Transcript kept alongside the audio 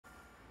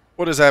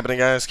What is happening,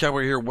 guys?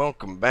 Cowboy here.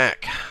 Welcome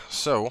back.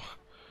 So,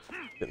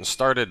 getting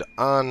started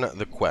on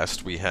the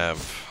quest. We have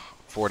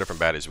 4 different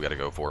baddies we got to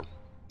go for.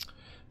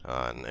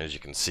 And as you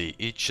can see,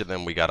 each of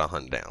them we got to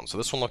hunt down. So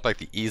this one looked like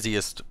the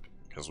easiest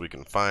because we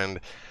can find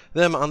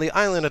them on the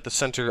island at the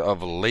center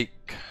of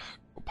Lake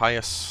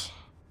Pius.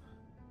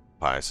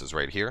 Pius is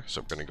right here,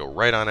 so we're going to go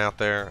right on out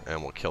there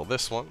and we'll kill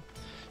this one.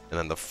 And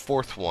then the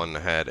 4th one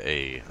had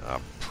a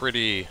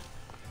pretty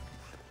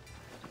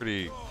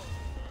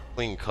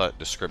clean-cut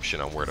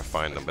description on where to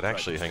find them, but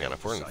actually, hang on,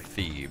 if we're in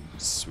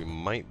Thebes, we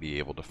might be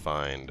able to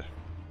find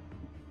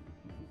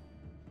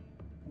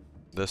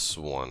this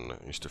one.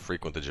 Used to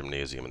frequent the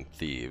gymnasium in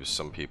Thebes.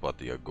 Some people at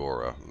the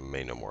Agora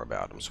may know more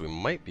about him, so we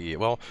might be,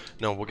 well,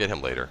 no, we'll get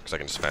him later, because I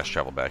can just fast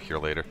travel back here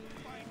later.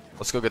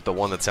 Let's go get the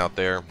one that's out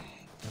there,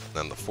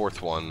 then the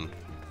 4th one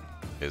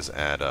is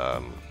at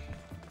a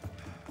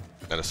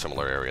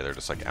similar area. They're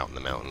just like out in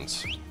the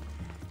mountains.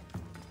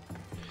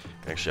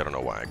 Actually, I don't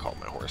know why I called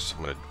my horse.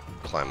 I'm gonna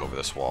climb over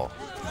this wall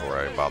before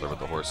I bother with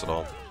the horse at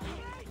all.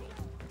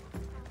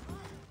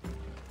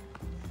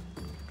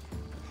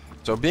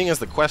 So being as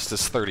the quest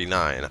is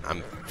 39,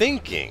 I'm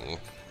thinking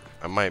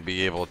I might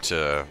be able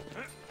to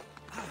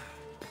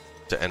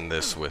end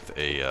this with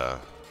a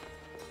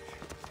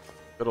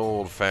good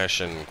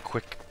old-fashioned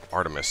quick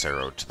Artemis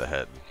arrow to the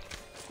head.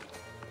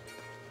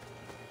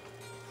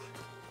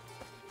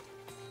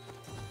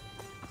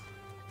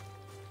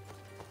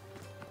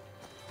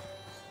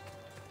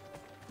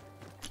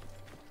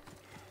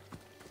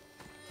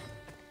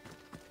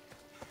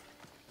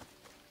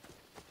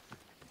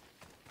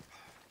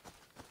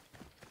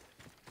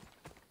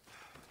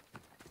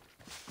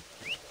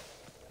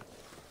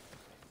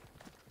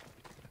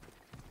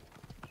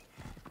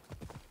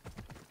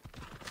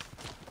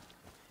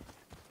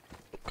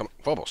 Come on,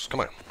 Phobos, come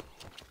on.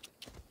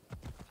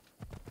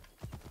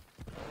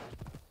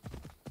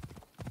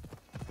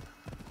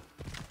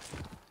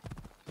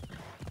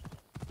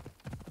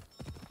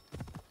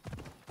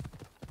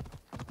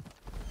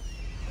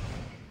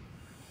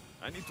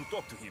 I need to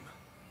talk to him.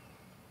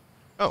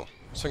 Oh,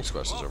 Sphinx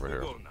quest is over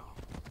here.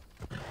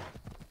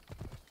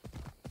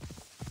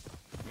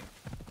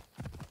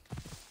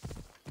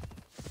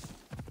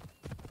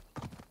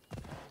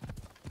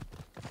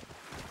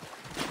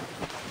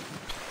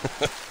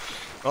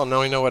 Well,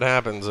 now we know what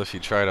happens if you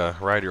try to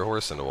ride your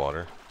horse into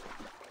water.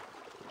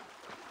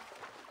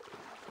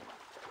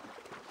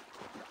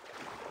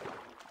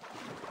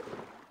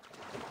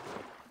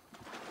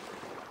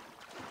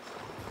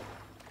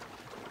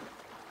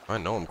 I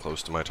know I'm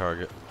close to my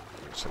target.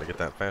 I'm just gonna get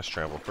that fast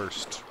travel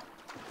first.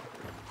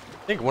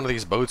 I think one of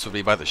these boats would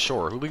be by the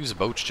shore. Who leaves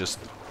boats just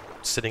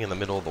sitting in the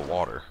middle of the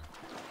water?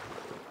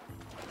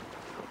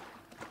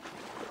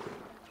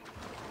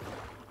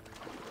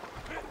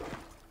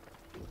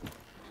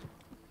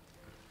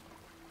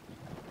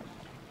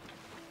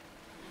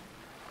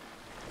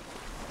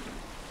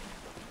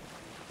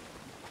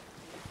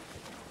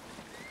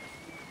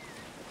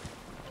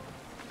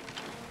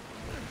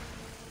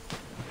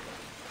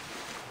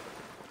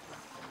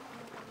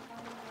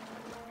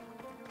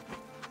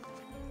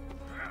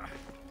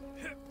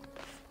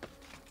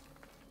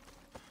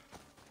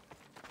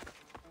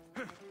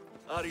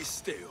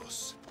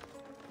 Aristeos.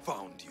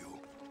 Found you.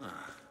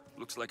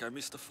 Looks like I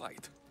missed a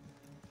fight.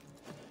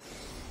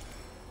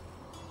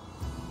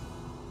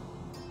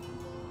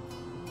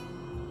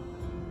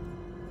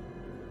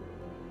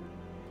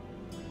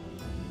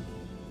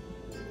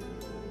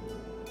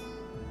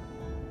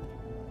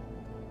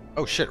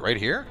 Oh shit, right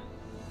here?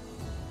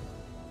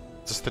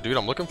 Is this the dude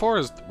I'm looking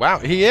for? Wow,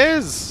 he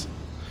is!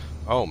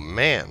 Oh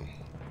man.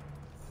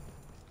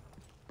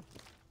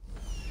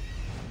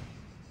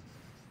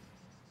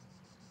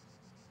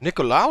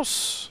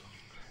 Nikolaos?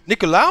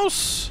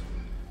 Nikolaos?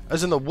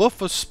 As in the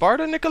Wolf of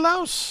Sparta,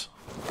 Nikolaos?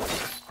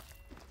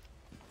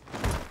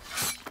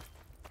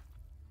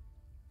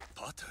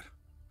 Pater,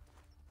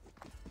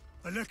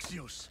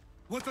 Alexios,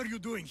 what are you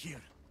doing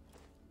here?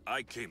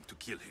 I came to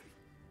kill him.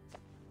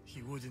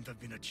 He wouldn't have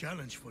been a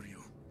challenge for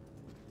you.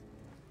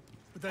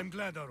 But I'm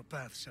glad our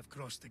paths have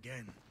crossed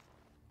again.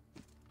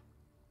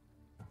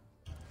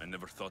 I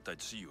never thought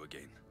I'd see you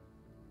again.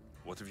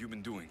 What have you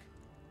been doing?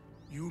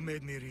 You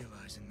made me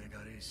realize in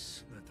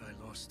Megaris that I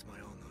lost my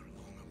honor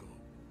long ago.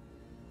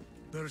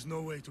 There's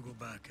no way to go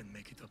back and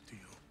make it up to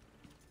you.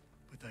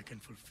 But I can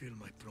fulfill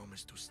my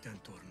promise to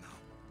Stentor now.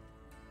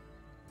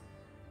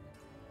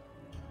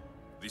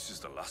 This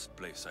is the last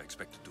place I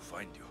expected to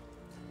find you.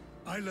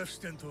 I left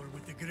Stentor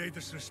with the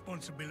greatest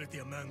responsibility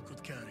a man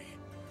could carry.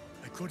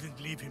 I couldn't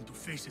leave him to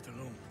face it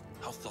alone.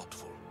 How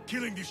thoughtful.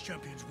 Killing these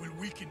champions will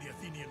weaken the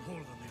Athenian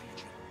hold on the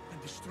region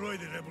and destroy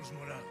the rebels'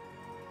 morale.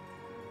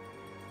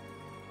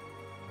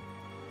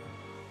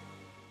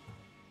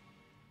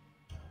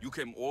 You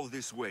came all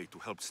this way to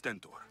help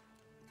Stentor.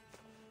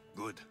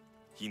 Good.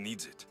 He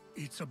needs it.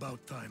 It's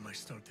about time I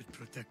started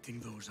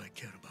protecting those I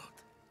care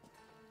about.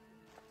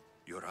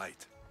 You're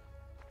right.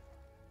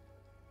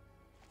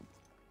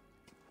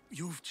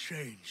 You've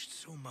changed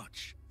so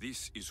much.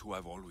 This is who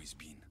I've always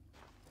been.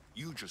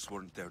 You just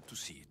weren't there to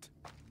see it.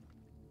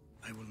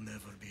 I I will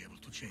never be able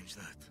to change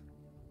that.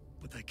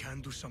 But I can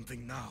do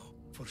something now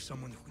for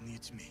someone who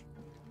needs me.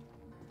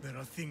 There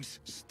are things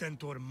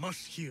Stentor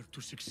must hear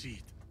to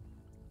succeed.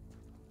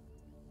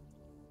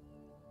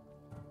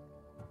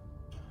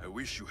 I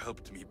wish you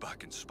helped me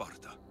back in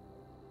Sparta.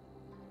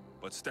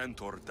 But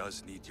Stentor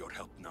does need your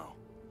help now,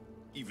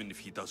 even if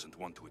he doesn't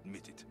want to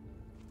admit it.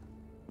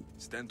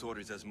 Stentor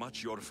is as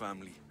much your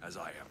family as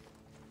I am.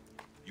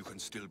 You can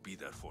still be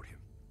there for him.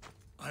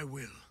 I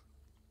will.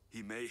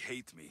 He may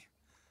hate me,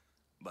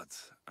 but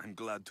I'm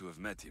glad to have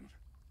met him.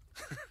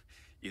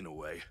 In a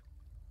way.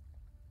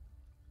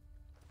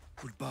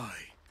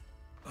 Goodbye,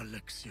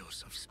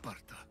 Alexios of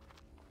Sparta.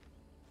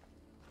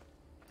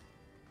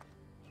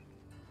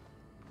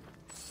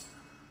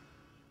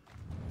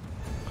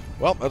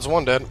 Well, that's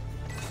one dead.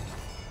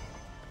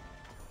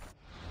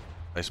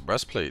 Nice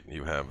breastplate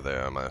you have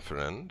there, my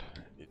friend.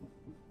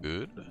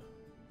 Good.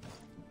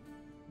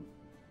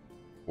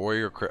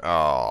 Warrior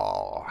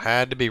oh,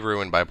 had to be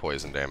ruined by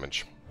poison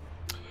damage.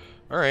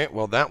 Alright,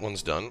 well that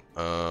one's done.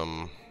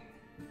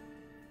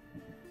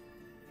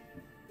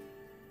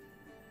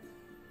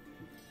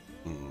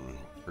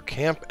 Her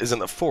camp is in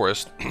the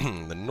forest,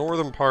 the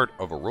northern part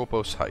of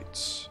Oropos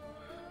Heights.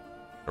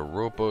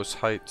 Oropos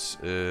Heights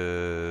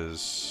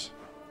is...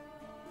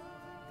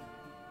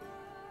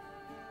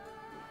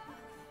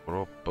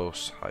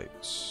 Oropos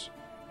Heights.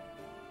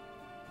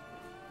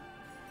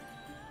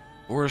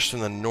 Forest in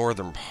the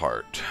northern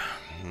part.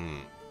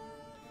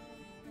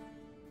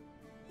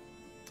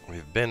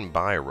 We've been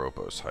by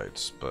Oropos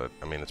Heights, but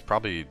I mean it's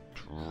probably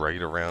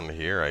right around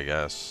here, I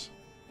guess.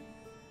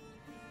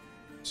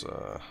 Let's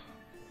go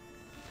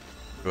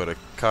to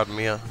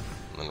Cadmia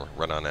and then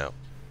run on out.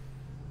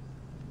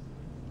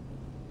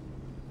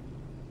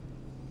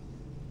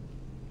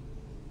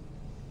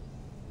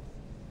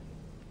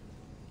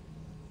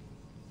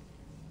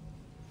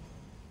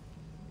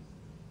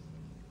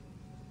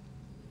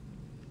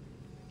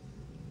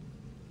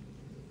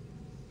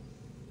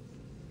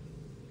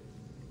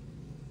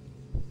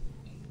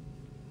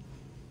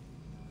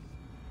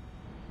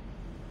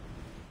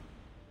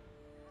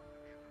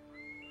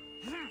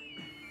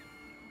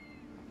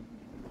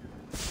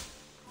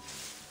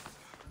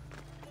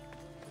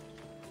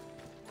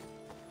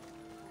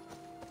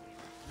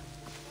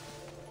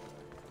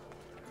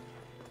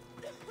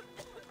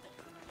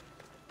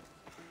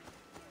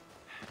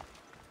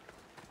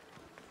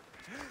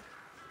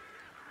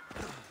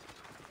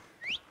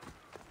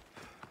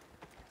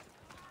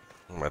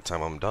 By the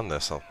time I'm done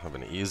this, I'll have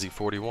an easy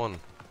 41.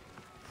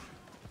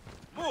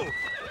 Move!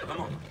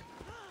 Come on.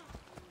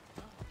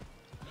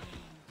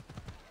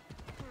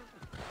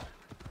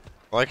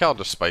 I like how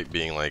despite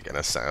being like an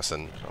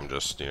assassin, I'm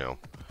just, you know,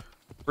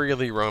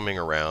 freely roaming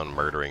around,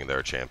 murdering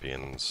their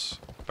champions,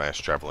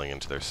 fast traveling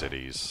into their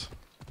cities.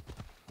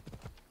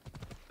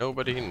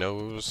 Nobody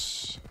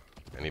knows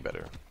any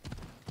better.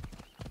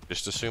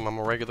 Just assume I'm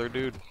a regular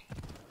dude.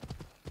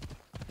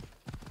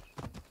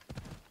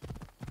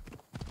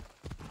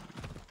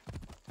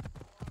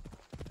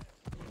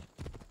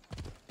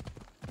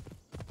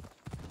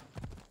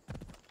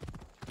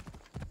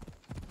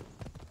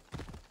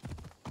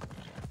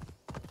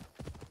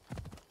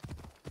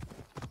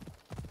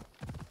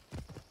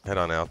 Head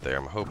on out there.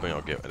 I'm hoping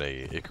I'll get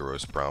a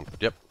Icaros prompt.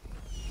 Yep.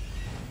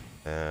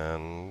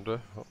 And... oh.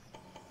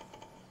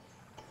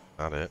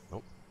 Not it.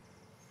 Nope.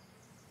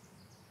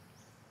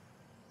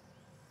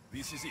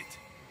 This is it.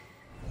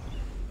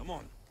 Come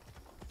on.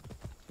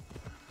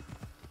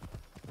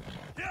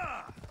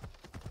 Yeah!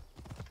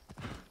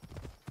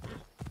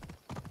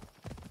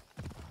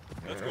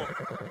 Let's go.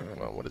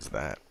 Well, what is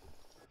that?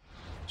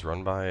 It's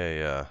run by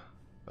a, oh,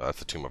 that's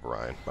the Tomb of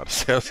Orion. About to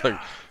say, I was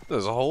like,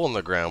 there's a hole in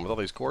the ground with all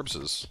these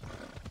corpses.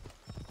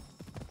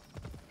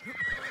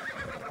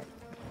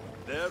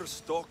 There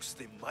stalks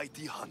the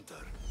mighty hunter.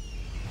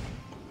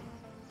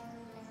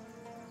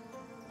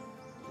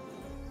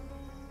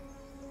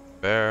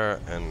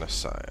 Bear and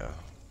Messiah.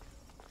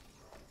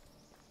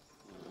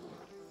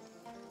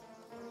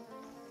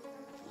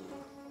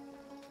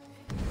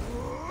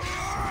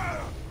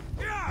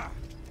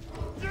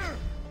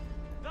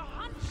 The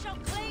hunt shall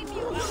claim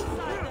you,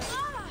 outsider!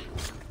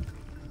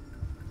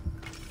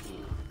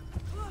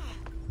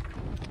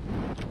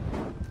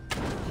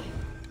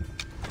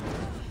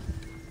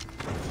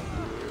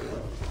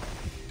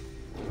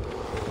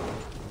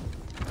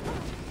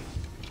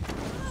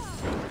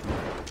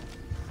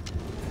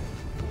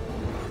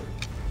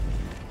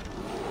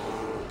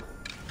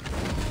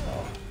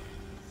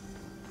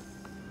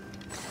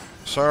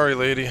 Sorry,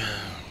 lady.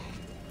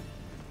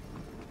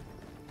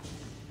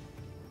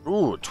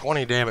 Ooh,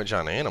 20 damage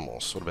on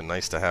animals. Would have been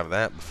nice to have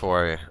that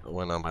before I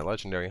went on my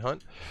legendary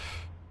hunt.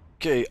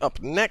 Okay,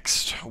 up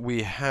next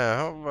we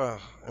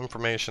have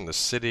information: the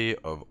city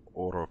of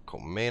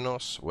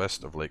Orokomenos,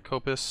 west of Lake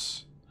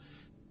Copus,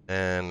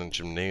 and the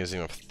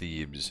Gymnasium of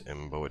Thebes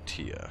in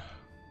Boeotia.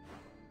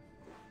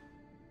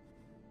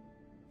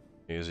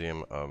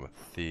 Museum of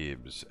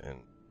Thebes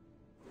in...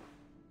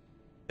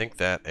 I think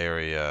that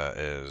area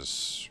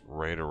is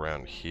right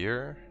around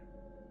here.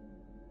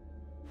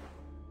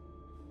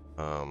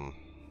 Um,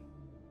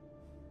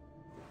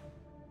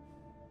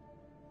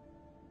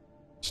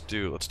 let's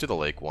do the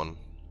lake one.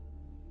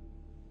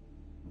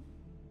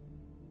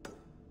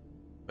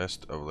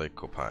 West of Lake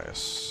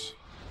Copias.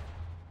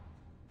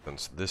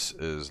 Since this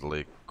is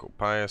Lake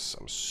Copias,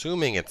 I'm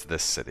assuming it's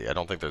this city. I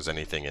don't think there's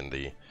anything in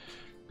the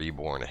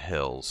Reborn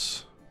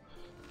Hills.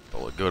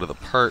 But we'll go to the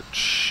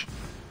perch.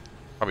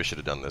 Probably should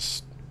have done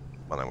this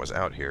when I was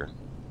out here.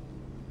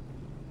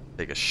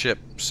 Take a ship,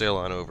 sail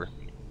on over.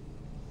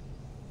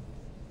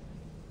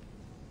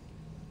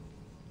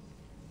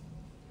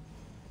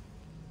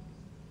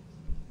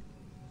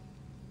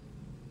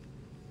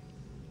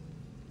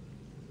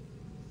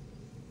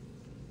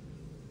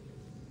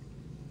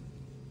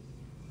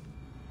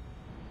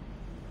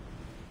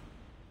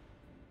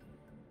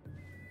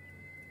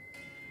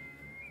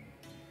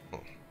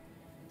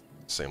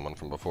 Same one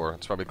from before.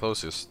 It's probably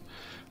closest.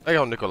 I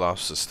know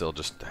Nikolaos is still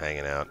just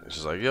hanging out. He's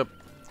just like, yep,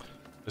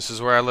 this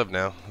is where I live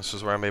now. This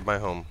is where I made my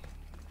home.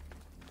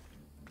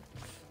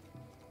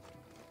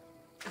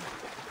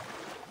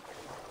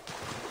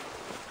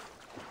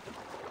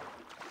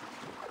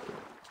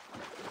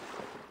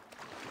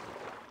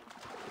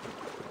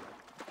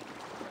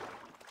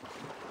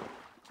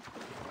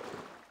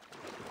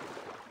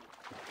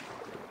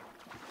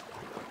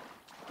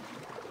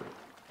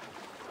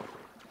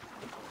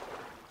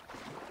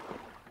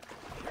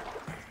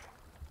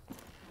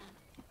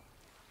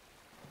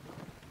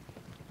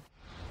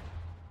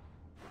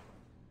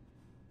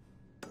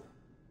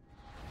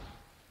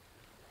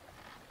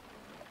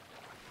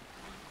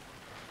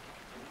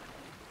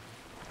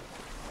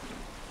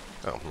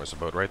 Oh, there's a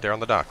boat right there on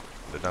the dock.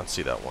 Did not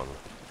see that one.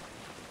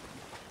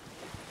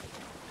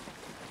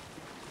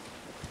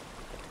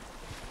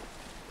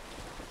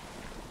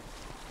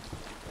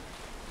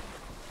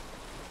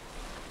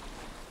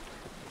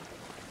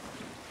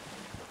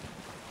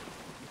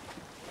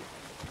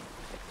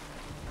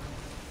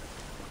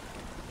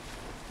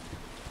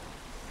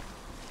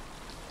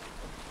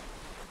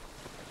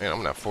 Man, I'm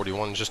gonna have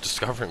 41 just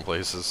discovering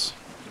places.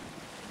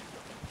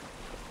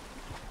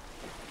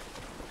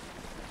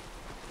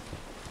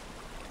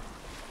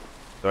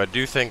 Though I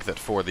do think that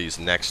for these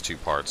next two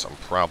parts, I'm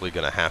probably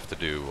going to have to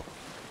do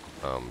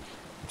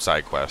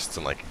side quests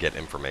and like get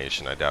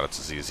information. I doubt it's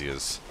as easy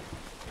as,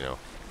 you know.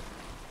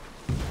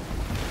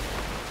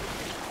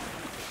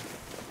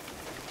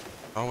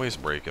 Always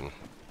breaking.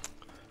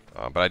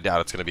 But I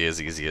doubt it's going to be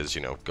as easy as,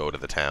 you know, go to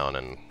the town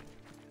and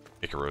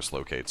Icaros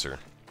locates her.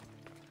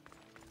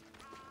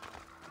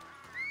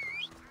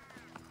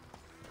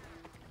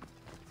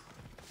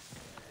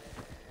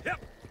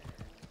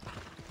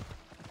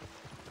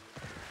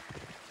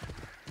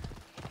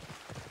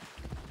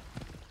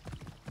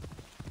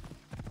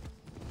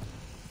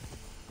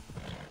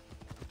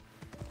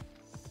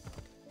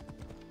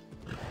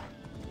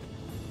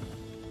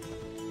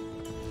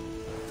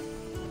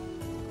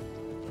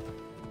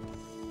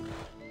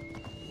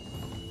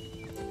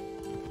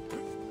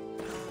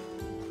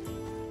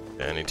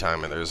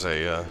 Anytime there's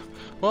a,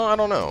 well, I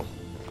don't know.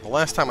 The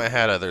last time I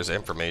had a there's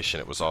information,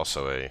 it was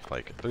also a,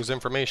 like, there's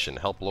information,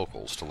 help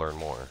locals to learn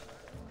more.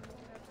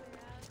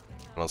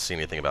 I don't see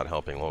anything about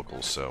helping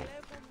locals, so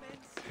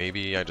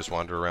maybe I just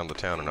wander around the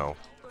town and I'll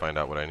find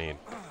out what I need.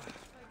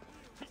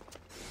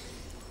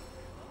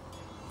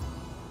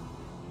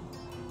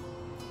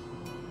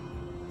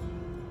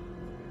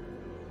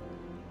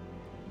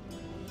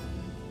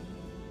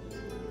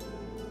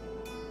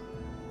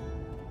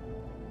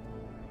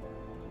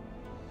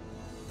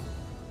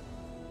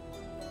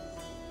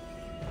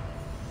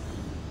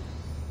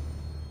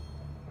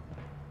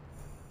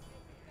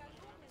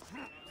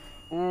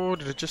 Ooh,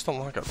 did it just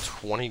unlock a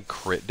 20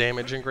 crit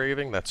damage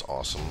engraving? That's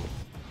awesome.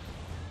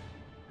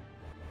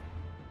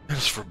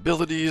 As for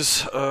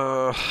abilities,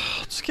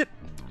 let's get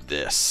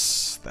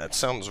this. That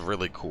sounds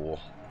really cool.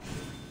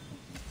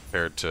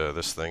 Compared to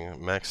this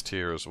thing. Max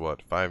tier is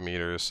what? 5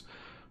 meters,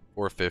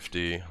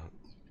 450.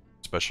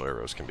 Special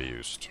arrows can be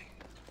used.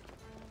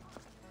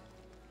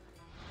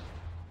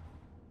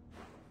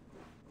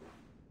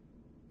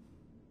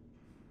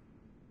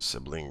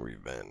 Sibling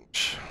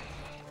revenge.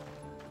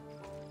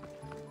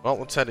 Well,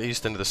 let's head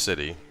east into the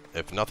city.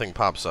 If nothing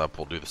pops up,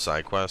 we'll do the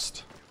side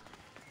quest.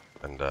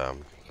 And,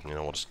 you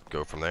know, we'll just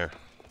go from there.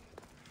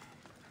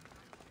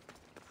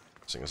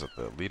 This thing is at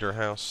the leader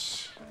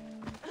house.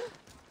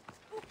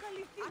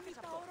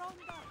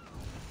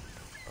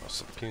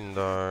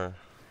 Sapindar.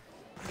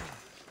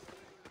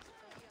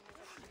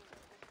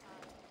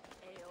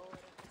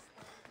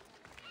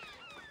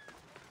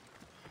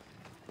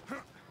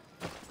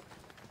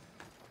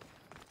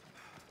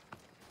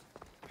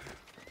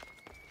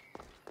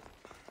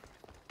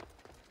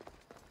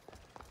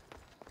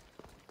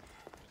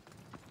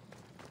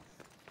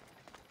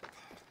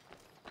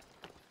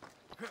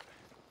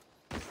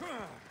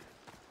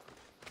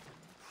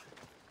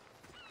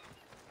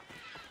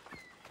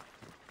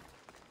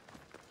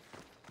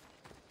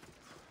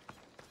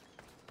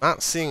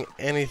 Not seeing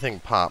anything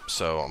pop,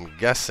 so I'm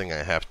guessing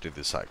I have to do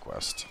the side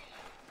quest.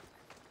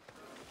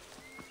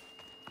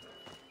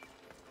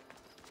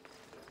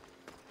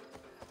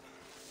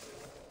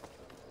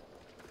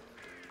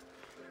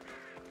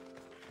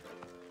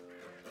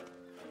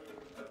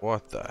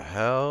 What the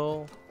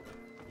hell?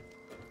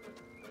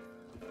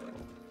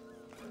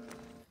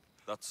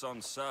 That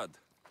sounds sad.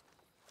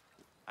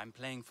 I'm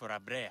playing for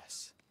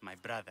Abreas, my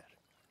brother.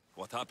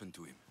 What happened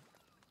to him?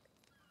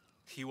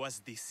 He was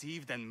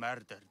deceived and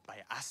murdered by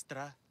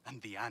Astra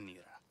and the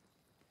Anira.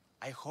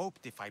 I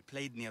hoped if I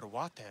played near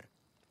water,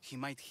 he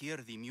might hear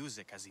the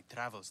music as he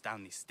travels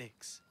down the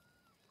Styx.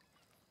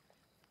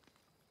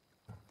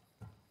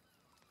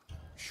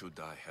 Should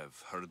I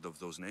have heard of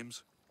those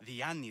names?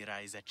 The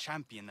Anira is a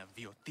champion of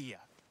Viotia,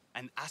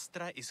 and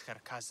Astra is her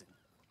cousin.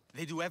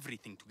 They do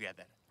everything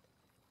together,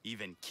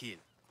 even kill.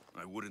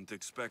 I wouldn't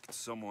expect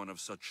someone of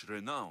such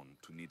renown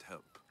to need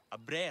help.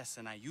 Abreas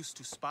and I used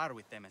to spar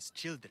with them as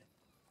children.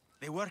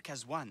 They work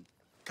as one,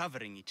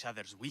 covering each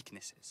other's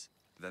weaknesses.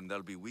 Then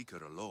they'll be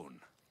weaker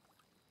alone.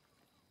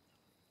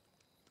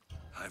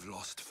 I've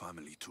lost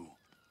family too.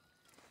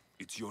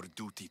 It's your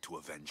duty to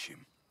avenge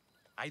him.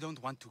 I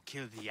don't want to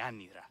kill the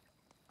Anira.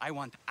 I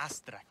want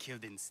Astra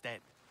killed instead.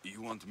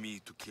 You want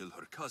me to kill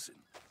her cousin?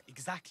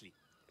 Exactly.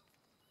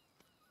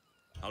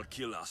 I'll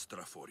kill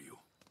Astra for you.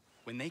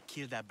 When they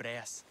killed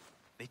Abreas,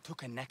 they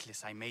took a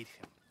necklace I made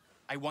him.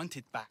 I want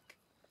it back.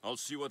 I'll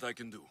see what I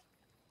can do.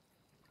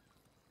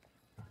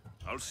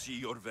 I'll see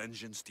your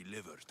vengeance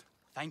delivered.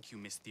 Thank you,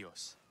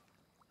 Misthios.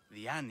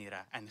 The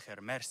Anira and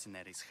her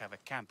mercenaries have a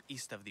camp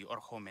east of the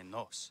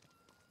Orchomenos.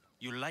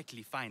 You'll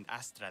likely find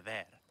Astra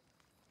there.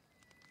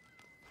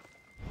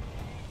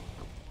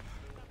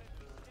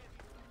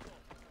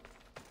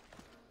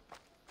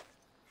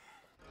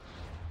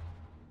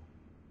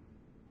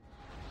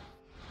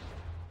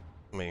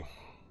 Me.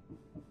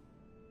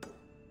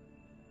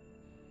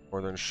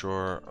 Northern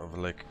shore of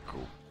Lake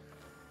Coop.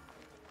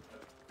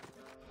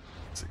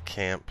 It's a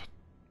camp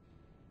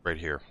right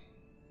here.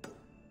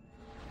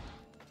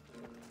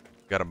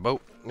 Got a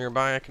boat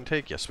nearby I can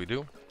take? Yes, we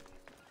do.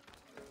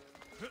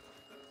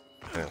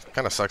 And it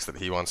kind of sucks that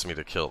he wants me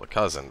to kill the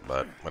cousin,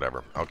 but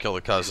whatever. I'll kill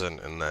the cousin,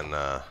 and then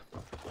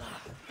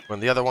when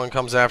the other one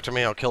comes after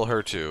me, I'll kill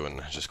her too,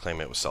 and just claim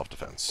it was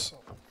self-defense.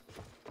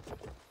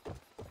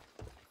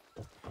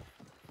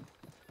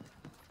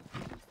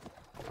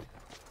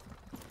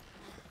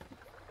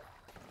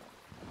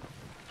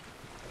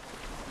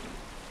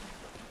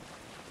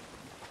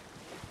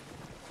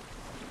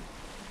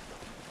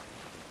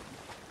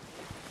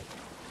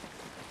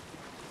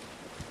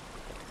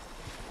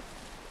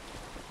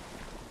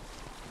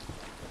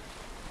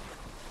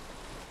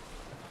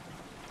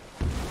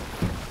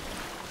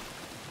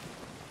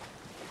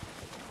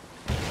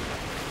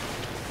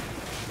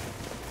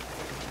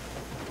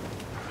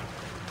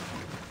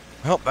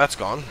 Well, that's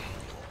gone.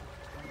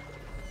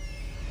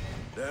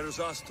 There's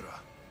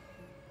Astra.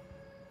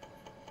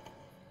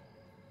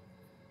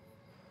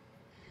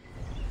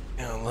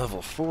 And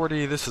level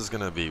 40, this is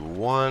gonna be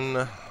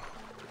one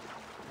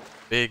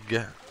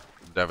big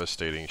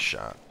devastating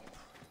shot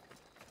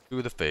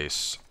to the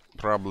face.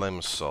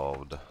 Problem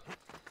solved.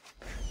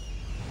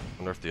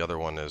 Wonder if the other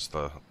one is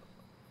the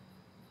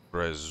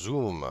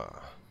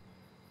Rezuma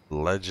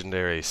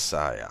legendary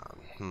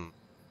scion.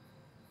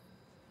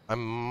 I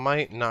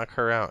might knock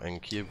her out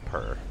and keep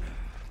her.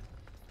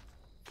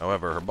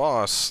 However, her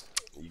boss,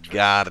 you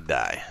gotta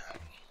die.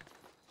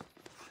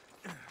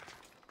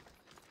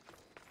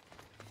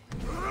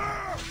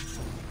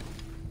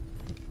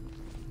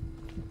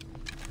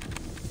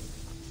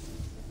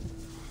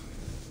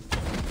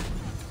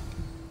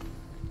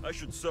 I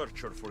should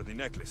search her for the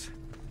necklace.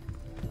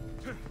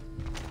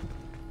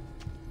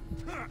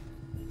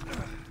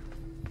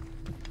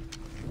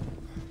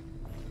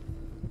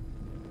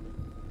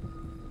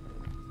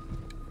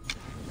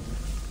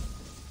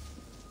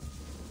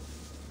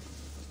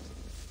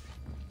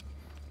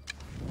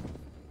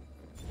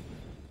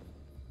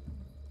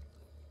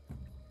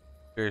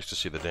 Curious to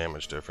see the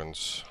damage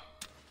difference.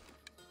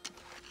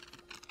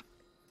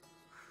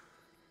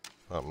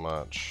 Not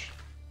much.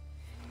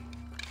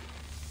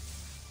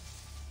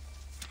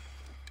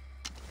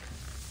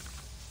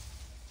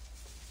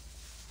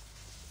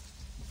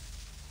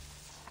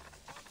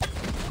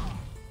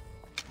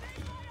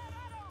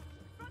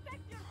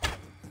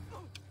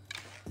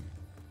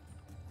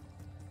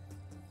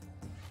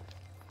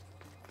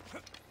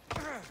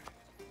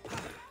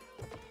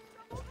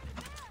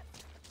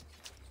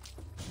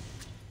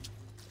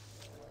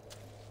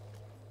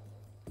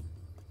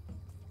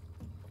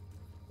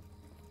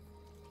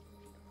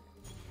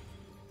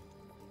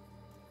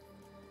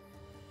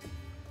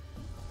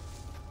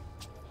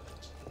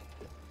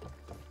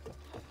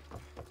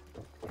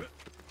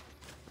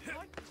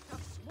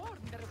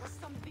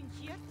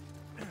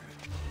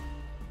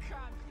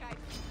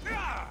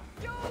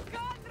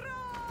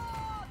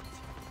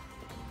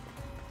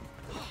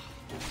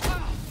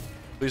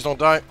 Please don't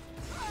die.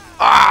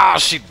 Ah,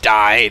 she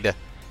died.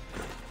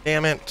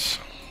 Damn it.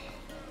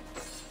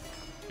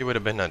 He would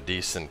have been a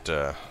decent,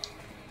 Oh,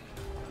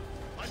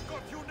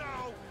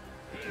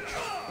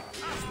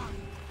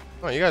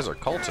 you guys are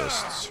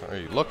cultists. Or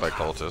you look like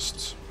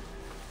cultists.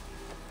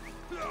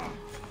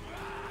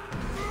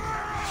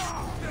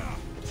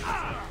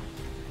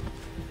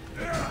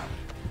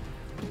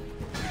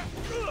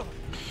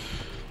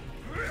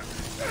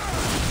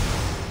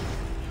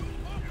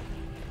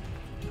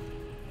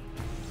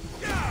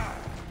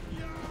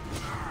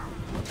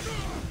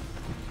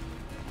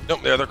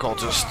 Nope, they're the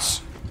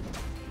cultists.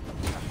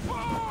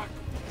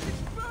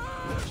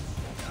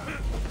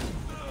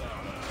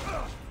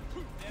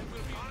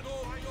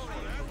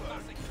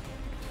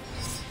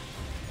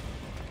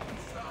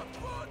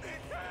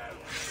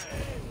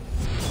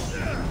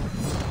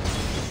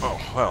 Oh,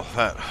 well,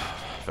 that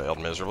failed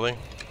miserably.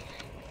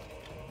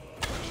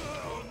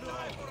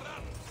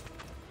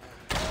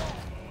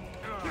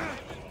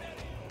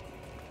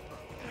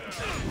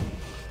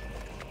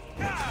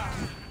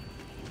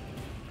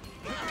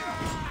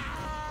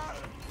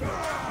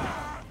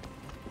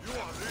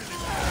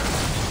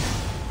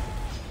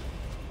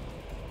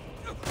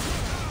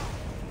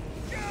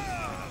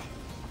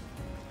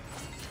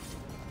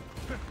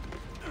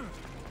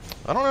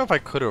 I don't know if I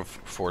could have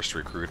forced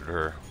recruited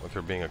her with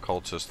her being a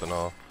cultist and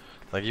all.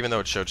 Like, even though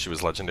it showed she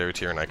was legendary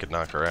tier and I could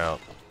knock her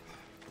out.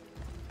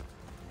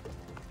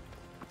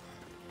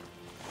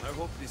 I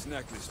hope this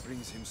necklace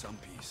brings him some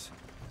peace.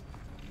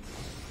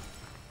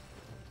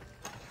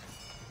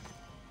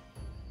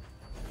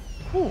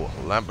 Ooh,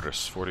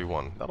 Labradus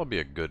 41. That'll be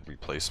a good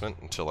replacement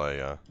until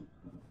I,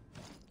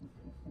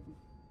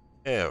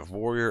 yeah,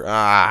 warrior.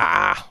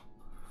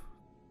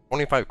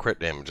 25 crit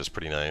damage is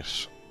pretty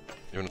nice.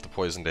 Even if the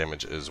poison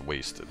damage is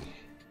wasted.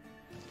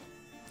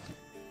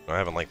 I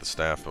haven't liked the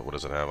staff, but what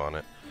does it have on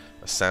it?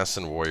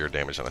 Assassin warrior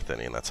damage on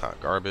Athenian. That's hot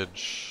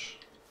garbage.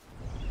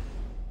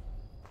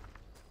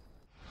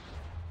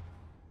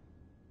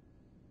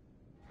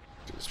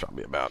 It's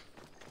probably about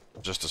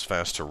just as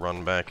fast to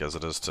run back as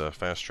it is to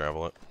fast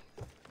travel it.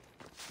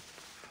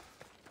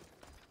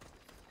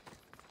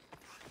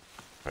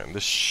 And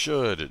this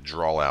should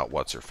draw out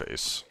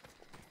what's-her-face.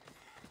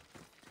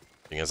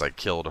 As I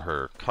killed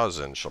her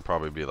cousin, she'll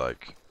probably be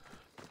like,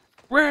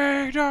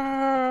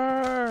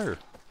 Raider!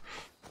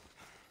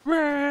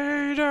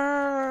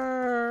 Raider!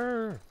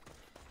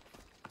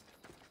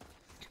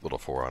 Little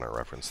For Honor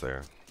reference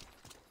there.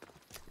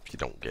 If you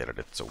don't get it,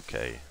 it's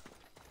okay.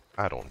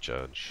 I don't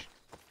judge.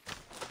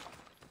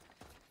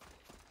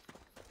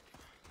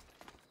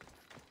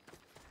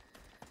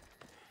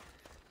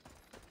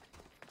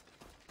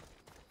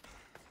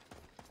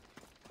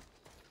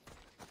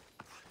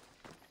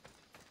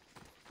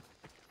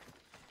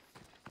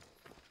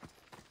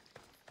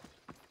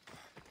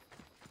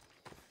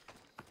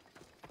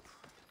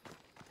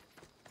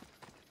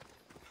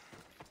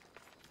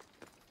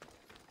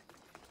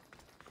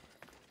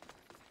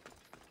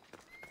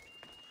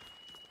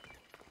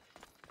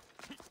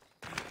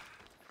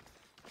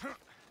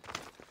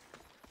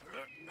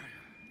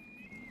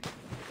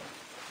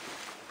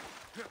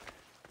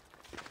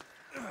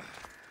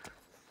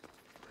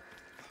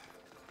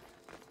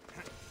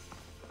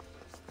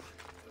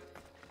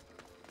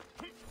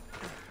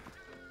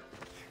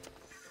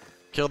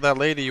 Killed that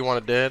lady you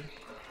wanted dead.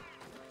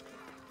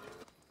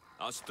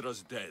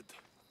 Astra's dead.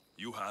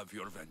 You have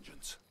your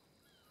vengeance.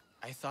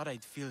 I thought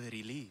I'd feel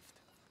relieved.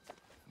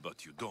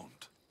 But you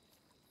don't.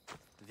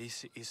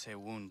 This is a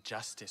wound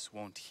justice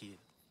won't heal.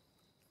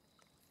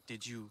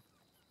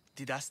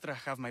 Did Astra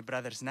have my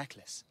brother's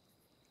necklace?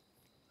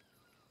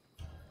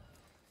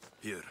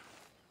 Here.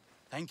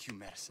 Thank you,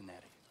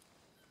 mercenary.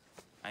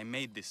 I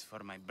made this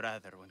for my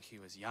brother when he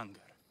was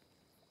younger.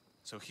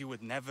 So he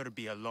would never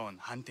be alone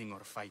hunting or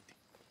fighting.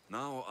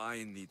 Now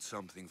I need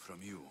something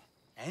from you.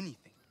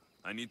 Anything.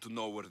 I need to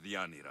know where the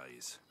Anira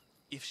is.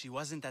 If she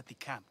wasn't at the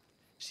camp,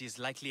 she is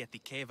likely at the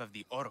Cave of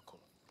the Oracle,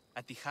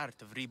 at the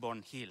heart of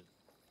Reborn Hill.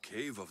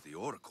 Cave of the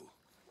Oracle?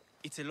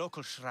 It's a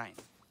local shrine.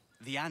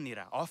 The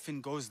Anira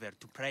often goes there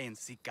to pray and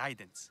seek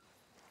guidance.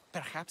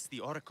 Perhaps the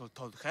Oracle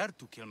told her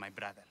to kill my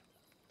brother.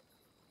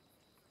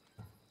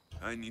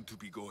 I need to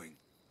be going.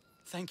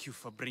 Thank you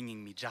for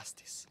bringing me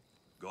justice.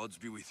 Gods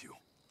be with you.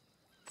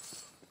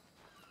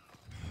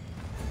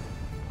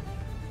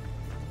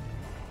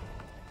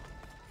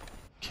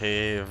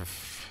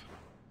 Cave,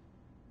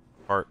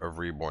 part of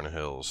Reborn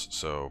Hills,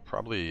 so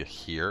probably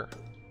here.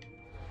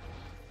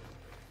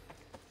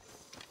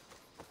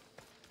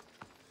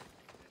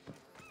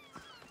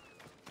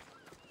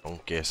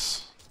 Don't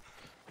guess.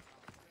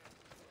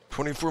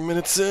 24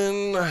 minutes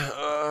in.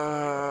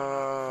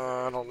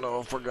 I don't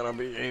know if we're gonna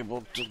be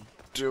able to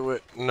do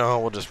it. No,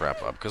 we'll just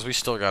wrap up because we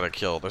still gotta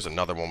kill. There's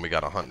another one we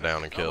gotta hunt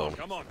down and kill.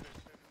 Come on.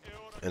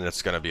 And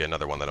it's gonna be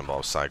another one that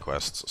involves side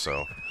quests.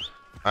 So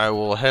I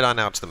will head on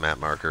out to the map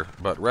marker,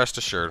 but rest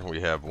assured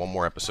we have one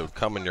more episode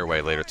coming your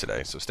way later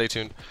today. So stay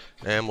tuned,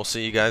 and we'll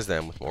see you guys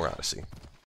then with more Odyssey.